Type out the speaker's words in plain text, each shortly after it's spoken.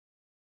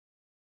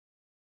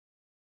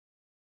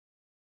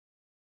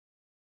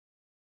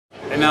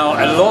Now,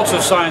 a lot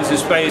of science in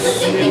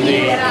space in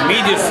the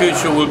immediate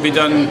future will be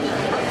done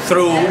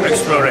through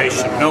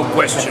exploration, no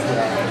question.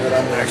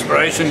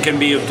 Exploration can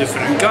be of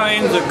different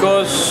kinds, of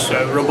course,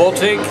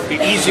 robotic, the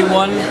easy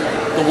one,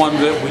 the one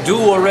that we do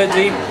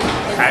already,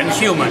 and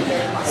human.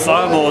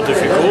 Far more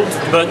difficult,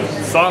 but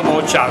far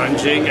more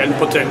challenging and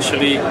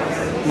potentially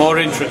more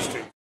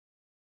interesting.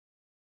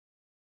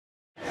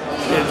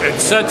 It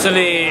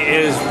certainly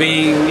is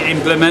being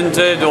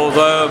implemented,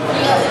 although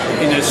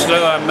in a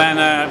slower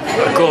manner,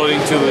 according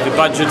to the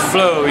budget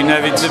flow,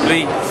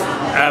 inevitably,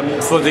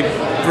 for the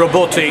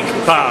robotic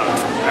part,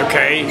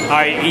 okay,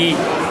 i.e.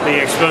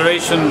 the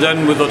exploration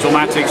done with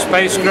automatic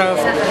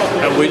spacecraft,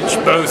 which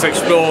both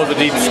explore the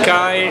deep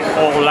sky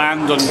or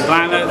land on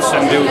planets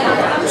and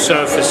do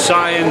surface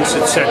science,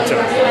 etc.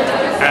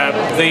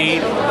 The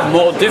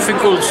more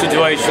difficult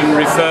situation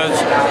refers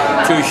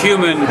to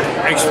human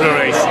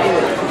exploration.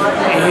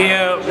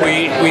 Here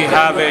we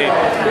have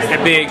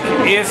a big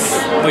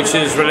if, which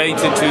is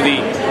related to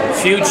the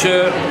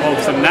future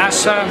of the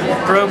NASA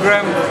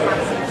program,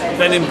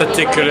 then in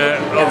particular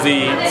of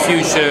the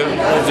future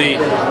of the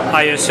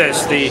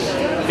ISS, the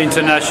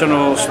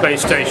International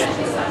Space Station.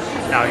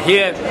 Now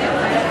here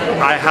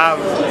I have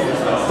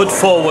put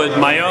forward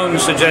my own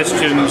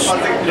suggestions,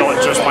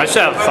 not just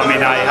myself, I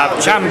mean I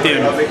have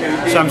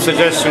championed some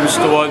suggestions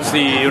towards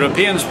the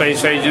European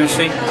Space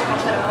Agency,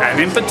 and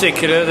in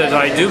particular that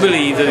I do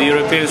believe that the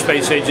European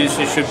Space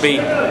Agency should be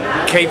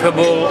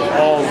capable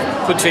of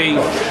putting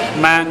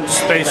manned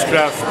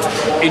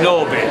spacecraft in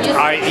orbit,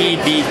 i.e.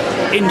 be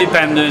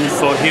independent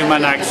for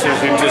human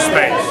access into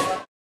space.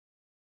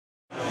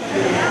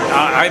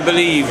 I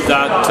believe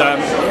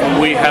that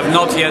we have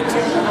not yet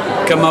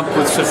come up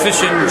with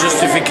sufficient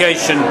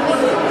justification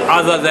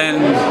other than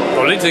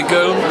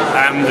political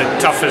and the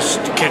toughest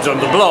kids on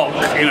the block,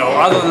 you know,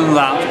 other than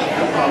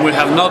that, we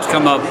have not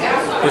come up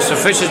with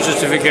sufficient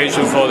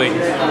justification for the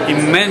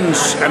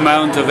immense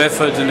amount of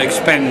effort and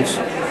expense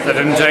that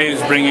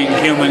entails bringing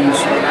humans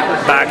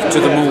back to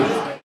the moon.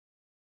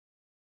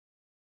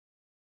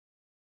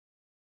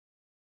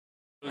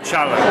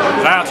 Challenge.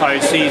 That I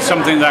see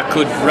something that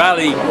could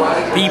rally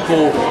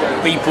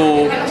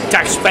people,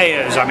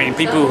 taxpayers, I mean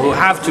people who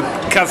have to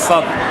cough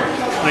up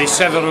the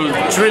several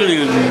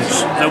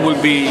trillions that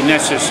would be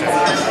necessary.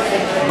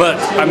 But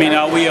I mean,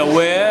 are we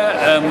aware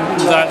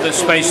that the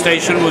space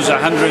station was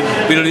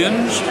 100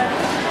 billions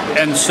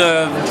and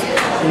served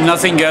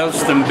nothing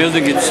else than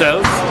building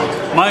itself?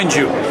 Mind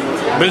you,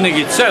 building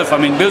itself, I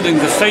mean building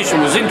the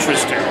station was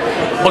interesting,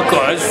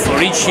 because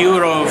for each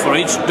euro, for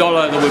each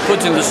dollar that we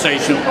put in the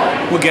station,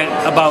 we get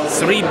about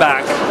 3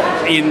 back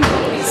in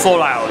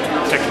fallout,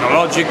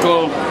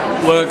 technological,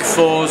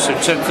 workforce,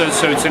 etc.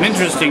 So it's an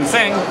interesting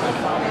thing,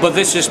 but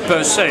this is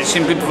per se,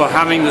 simply for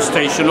having the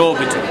station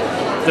orbiting.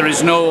 There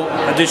is no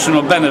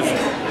additional benefit.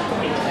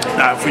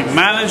 Now, if we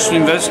manage to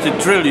invest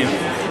 $1 trillion,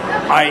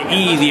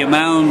 i.e. the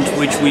amount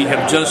which we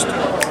have just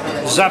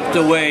zapped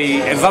away,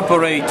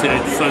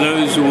 evaporated for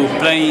those who were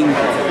playing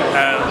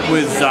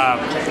with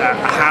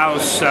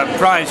house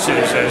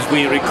prices, as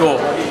we recall.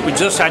 We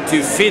just had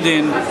to feed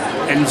in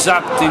and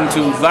zapped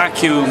into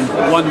vacuum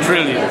 $1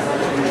 trillion.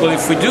 Well,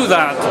 if we do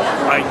that,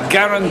 I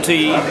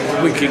guarantee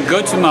we can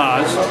go to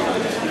Mars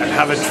and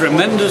have a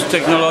tremendous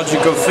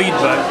technological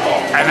feedback,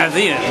 and at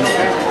the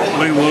end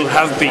we will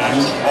have been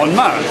on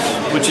Mars,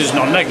 which is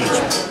not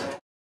negligible.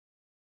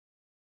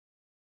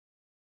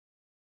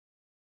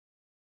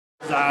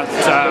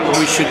 That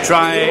we should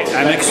try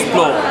and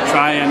explore,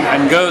 try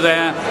and go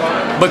there,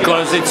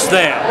 because it's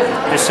there,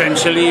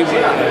 essentially.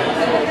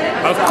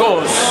 Of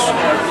course,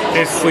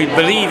 if we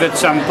believe at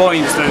some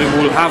point that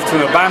we will have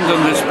to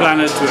abandon this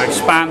planet to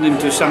expand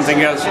into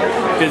something else,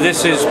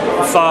 this is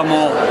far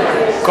more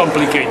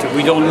complicated.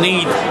 We don't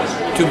need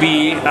to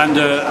be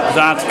under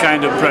that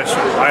kind of pressure.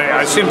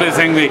 I simply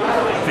think the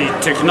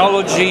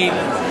technology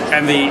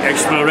and the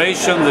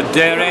exploration, the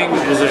daring,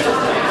 is a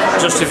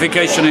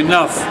justification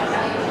enough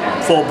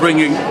for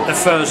bringing the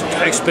first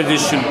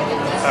expedition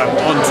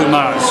onto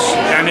Mars,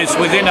 and it's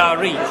within our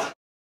reach.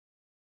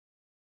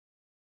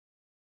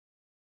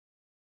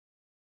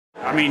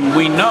 I mean,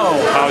 we know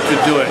how to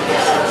do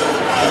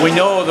it. We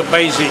know the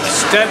basic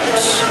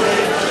steps,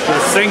 the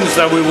things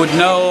that we would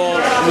know,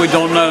 we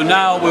don't know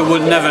now, we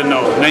would never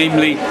know,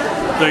 namely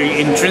the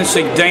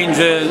intrinsic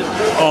danger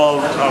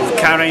of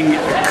carrying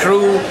a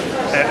crew,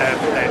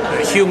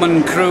 a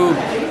human crew,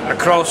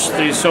 across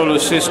the solar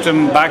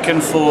system, back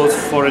and forth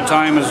for a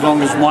time as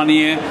long as 1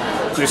 year.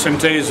 This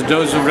entails a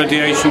dose of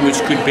radiation which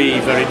could be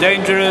very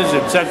dangerous,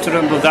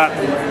 etc. But that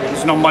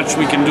there's not much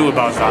we can do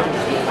about that.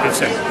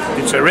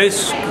 It's a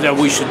risk that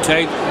we should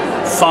take,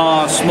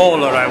 far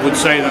smaller, I would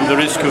say, than the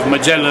risk of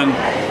Magellan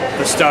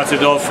that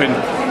started off in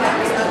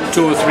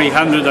 200 or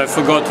 300, I've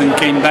forgotten,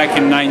 came back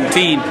in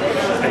 19,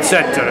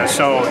 etc.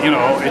 So, you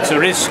know, it's a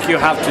risk you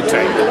have to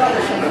take.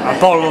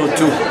 Apollo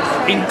took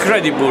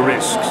incredible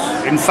risks.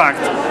 In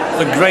fact,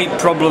 the great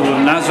problem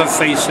that NASA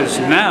faces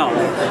now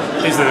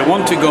is that they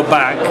want to go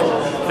back.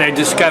 They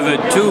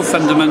discovered 2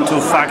 fundamental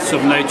facts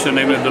of nature,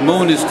 namely the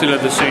moon is still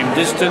at the same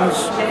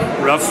distance,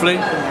 roughly,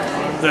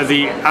 that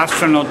the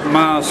astronaut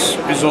mass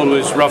is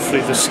always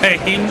roughly the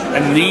same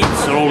and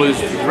needs are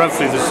always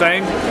roughly the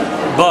same,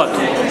 but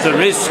the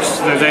risks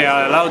that they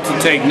are allowed to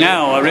take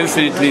now are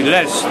infinitely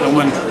less than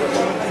when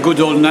good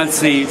old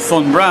Nazi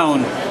von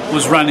Braun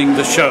was running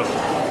the show.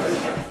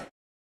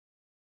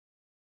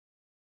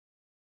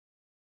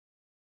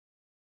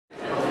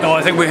 No,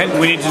 I think we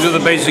need to do the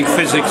basic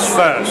physics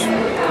first.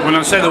 When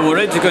I say that we're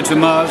ready to go to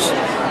Mars,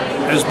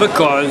 it's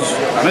because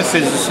I'm a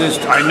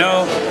physicist. I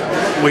know,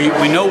 we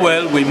know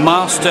well, we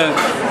master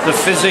the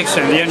physics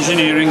and the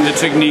engineering, the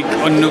technique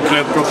on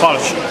nuclear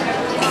propulsion.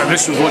 And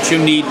this is what you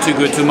need to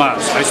go to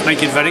Mars. Let's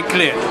make it very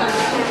clear.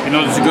 In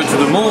order to go to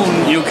the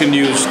moon, you can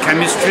use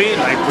chemistry,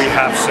 like we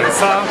have so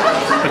far,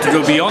 but to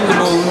go beyond the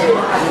moon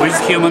with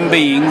human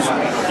beings,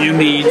 you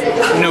need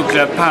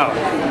nuclear power.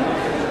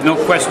 No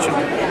question.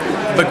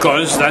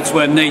 Because that's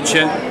where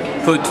nature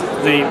put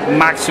the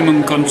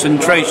maximum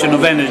concentration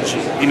of energy,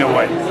 in a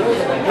way.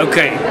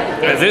 Okay,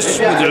 this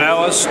would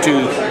allow us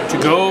to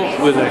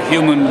go with a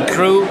human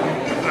crew,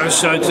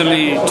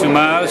 certainly to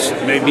Mars,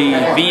 maybe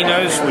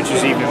Venus, which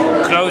is even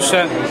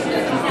closer,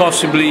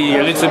 possibly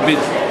a little bit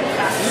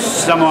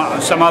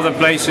some other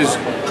places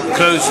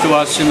close to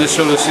us in the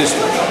solar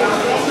system.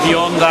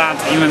 Beyond that,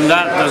 even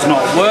that does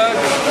not work,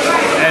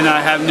 and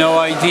I have no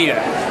idea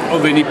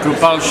of any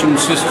propulsion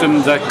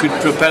system that could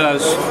propel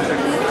us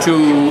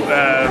to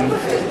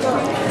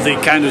the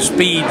kind of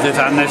speed that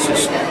are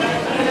necessary.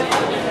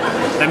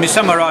 Let me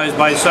summarize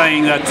by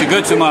saying that to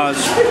go to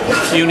Mars,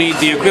 you need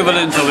the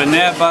equivalent of an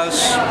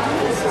Airbus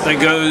that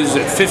goes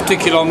at 50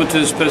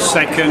 kilometers per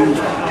second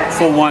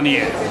for 1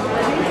 year.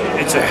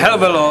 It's a hell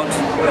of a lot,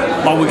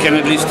 but we can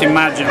at least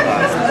imagine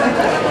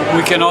that.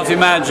 We cannot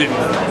imagine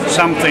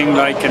something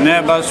like an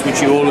Airbus,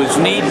 which you always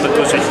need,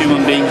 because a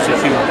human being is a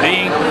human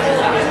being,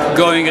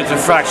 going at a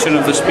fraction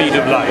of the speed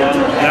of light.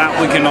 That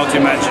we cannot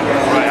imagine.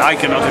 Right? I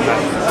cannot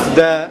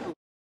imagine.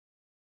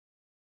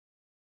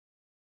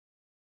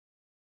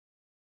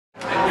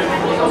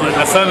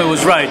 Fermi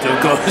was right, of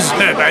course,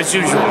 as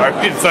usual.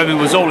 Fermi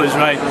was always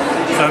right.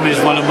 Fermi is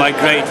one of my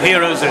great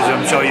heroes, as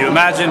I'm sure you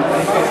imagine.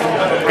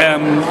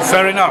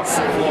 Fair enough.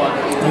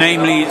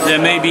 Namely, there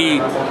may be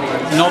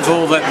not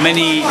all that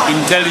many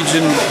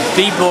intelligent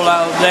people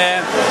out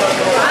there,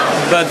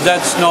 but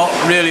that's not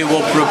really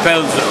what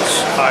propels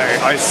us.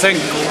 I think,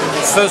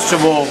 first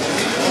of all,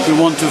 we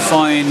want to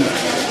find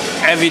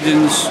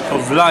evidence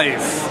of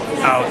life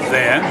out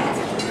there,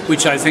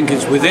 which I think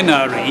is within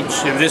our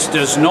reach, if this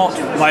does not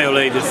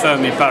violate the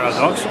Fermi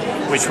paradox,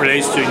 which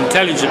relates to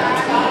intelligent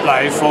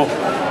life, or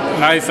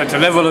life at a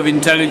level of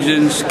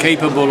intelligence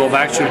capable of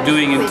actually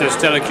doing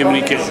interstellar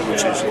communication,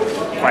 which is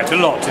quite a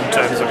lot in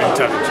terms of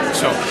intelligence.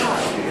 So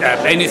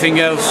anything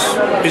else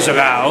is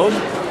allowed,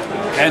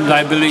 and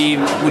I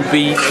believe would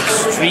be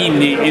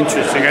extremely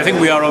interesting. I think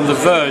we are on the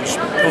verge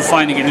of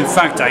finding it. In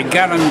fact, I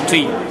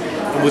guarantee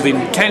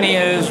within 10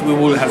 years we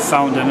will have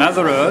found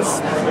another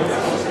Earth,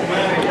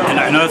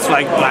 an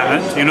Earth-like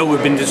planet. You know,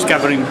 we've been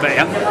discovering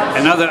there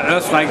another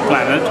Earth-like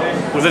planet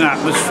with an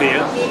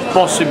atmosphere,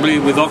 possibly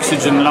with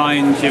oxygen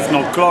lines, if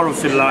not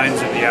chlorophyll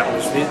lines in the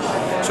atmosphere.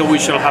 So we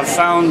shall have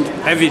found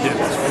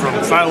evidence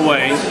from far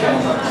away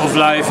of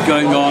life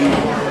going on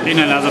in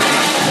another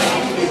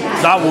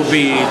planet. That will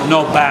be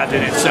not bad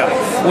in itself.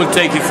 We'll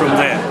take it from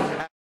there.